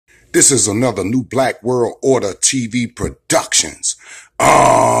This is another new Black World Order TV Productions.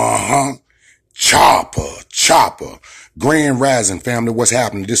 Chopper. Grand Rising family, what's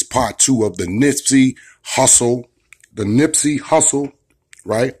happening? This part 2 of the Nipsey Hussle.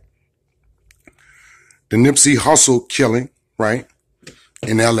 Right? The Nipsey Hussle killing, right?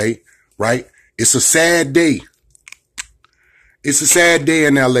 In LA, right? It's a sad day. It's a sad day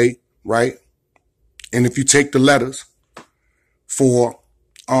in LA, right? And if you take the letters for,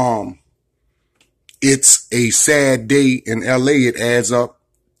 it's a sad day in LA, it adds up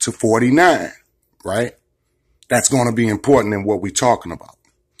to 49, right? That's going to be important in what we're talking about,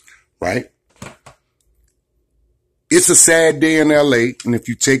 right? It's a sad day in LA, and if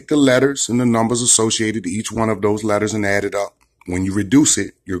you take the letters and the numbers associated to each one of those letters and add it up, when you reduce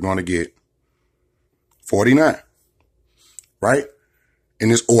it, you're going to get 49, right?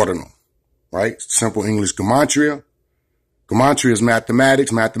 And it's ordinal, right? Simple English gematria. Gematria is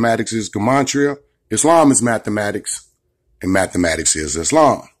mathematics. Mathematics is gematria. Islam is mathematics, and mathematics is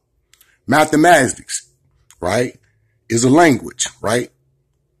Islam. Mathematics, right, is a language, right,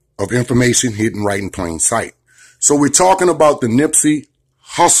 of information hidden right in plain sight. So we're talking about the Nipsey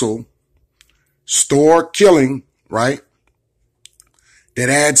Hussle store killing, right, that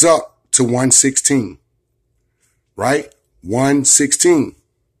adds up to 116, right? 116.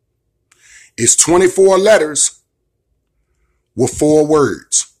 It's 24 letters with 4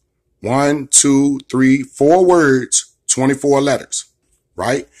 words. 1, 2, 3, 4 words, 24 letters,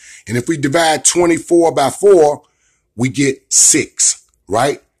 right? And if we divide 24 by 4, we get 6,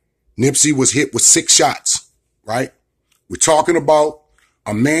 right? Nipsey was hit with 6 shots, right? We're talking about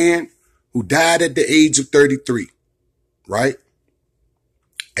a man who died at the age of 33, right?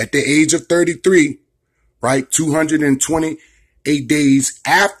 At the age of 33, right? 228 days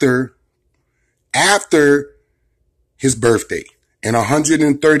after his birthday, and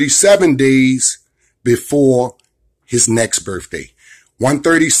 137 days before his next birthday.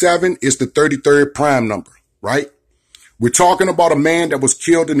 137 is the 33rd prime number, right? We're talking about a man that was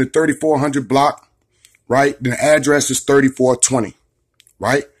killed in the 3400 block, right? The address is 3420,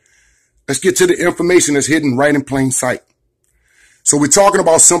 right? Let's get to the information that's hidden right in plain sight. So we're talking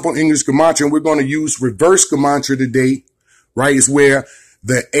about simple English gematria, and we're going to use reverse gematria today, right? Is where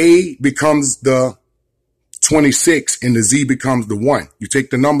the A becomes the 26 and the Z becomes the 1. You take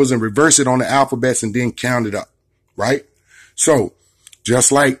the numbers and reverse it on the alphabets and then count it up, right? So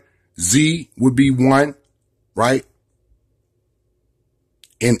just like Z would be 1, right?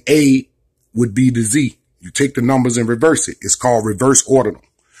 And A would be the Z. You take the numbers and reverse it. It's called reverse ordinal,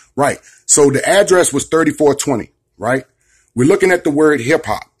 right? So the address was 3420, right? We're looking at the word hip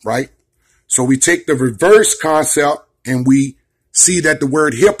hop, right? So we take the reverse concept and we see that the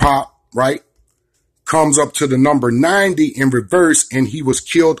word hip hop, right, comes up to the number 90 in reverse, and he was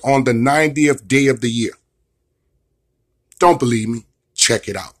killed on the 90th day of the year. Don't believe me? Check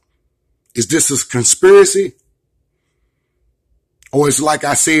it out. Is this a conspiracy? Or is, like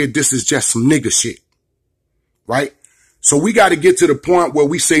I said, this is just some nigga shit, right? So we got to get to the point where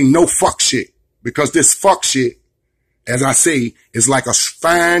we say no fuck shit, because this fuck shit, as I say, is like a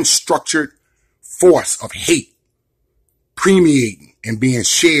fine structured force of hate permeating and being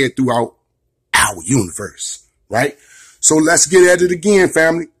shared throughout our universe, right? So let's get at it again,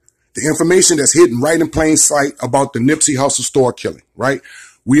 family. The information that's hidden right in plain sight about the Nipsey Hussle store killing, right?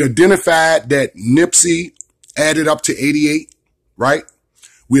 We identified that Nipsey added up to 88, right?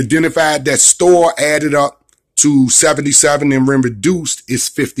 We identified that store added up to 77 and when reduced is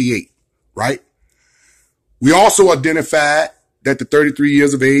 58, right? We also identified that the 33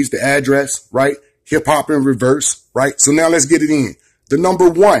 years of age, the address, right? Hip hop in reverse, right? So now let's get it in. The number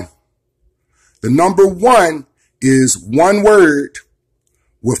 1. The number 1 is 1 word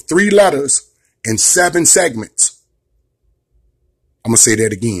with 3 letters and 7 segments. I'm going to say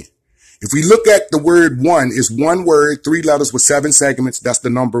that again. If we look at the word 1, is 1 word, 3 letters with 7 segments. That's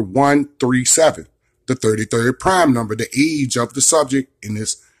the number 137, the 33rd prime number, the age of the subject in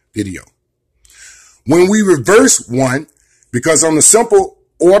this video. When we reverse 1, because on the simple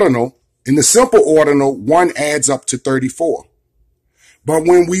ordinal, in the simple ordinal, 1 adds up to 34. But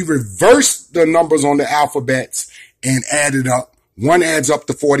when we reverse the numbers on the alphabets and add it up, 1 adds up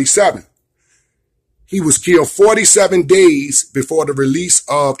to 47. He was killed 47 days before the release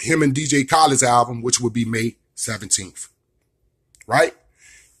of him and DJ Khaled's album, which would be May 17th, right?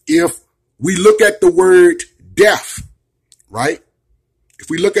 If we look at the word death, right?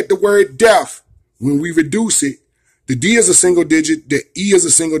 If we look at the word death, when we reduce it, the D is a single digit, the E is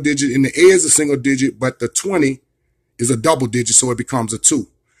a single digit, and the A is a single digit, but the 20 is a double digit, so it becomes a 2.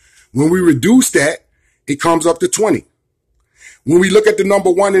 When we reduce that, it comes up to 20. When we look at the number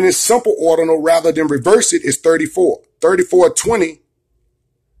 1 in its simple ordinal rather than reverse it, it's 34.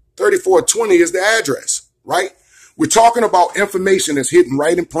 3420 is the address, right? We're talking about information that's hidden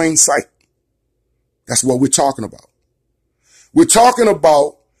right in plain sight. That's what we're talking about. We're talking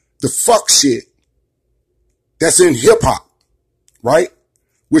about the fuck shit that's in hip hop, right?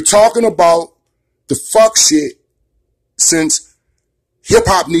 We're talking about the fuck shit since hip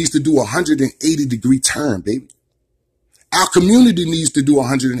hop needs to do a 180-degree turn, baby. Our community needs to do a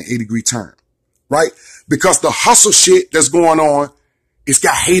 180-degree turn, right? Because the hustle shit that's going on, it's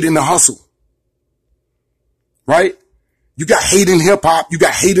got hate in the hustle, right? You got hate in hip hop. You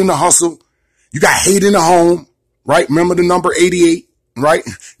got hate in the hustle. You got hate in the home, right? Remember the number 88, right?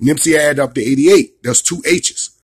 Nipsey added up to 88. There's 2 H's.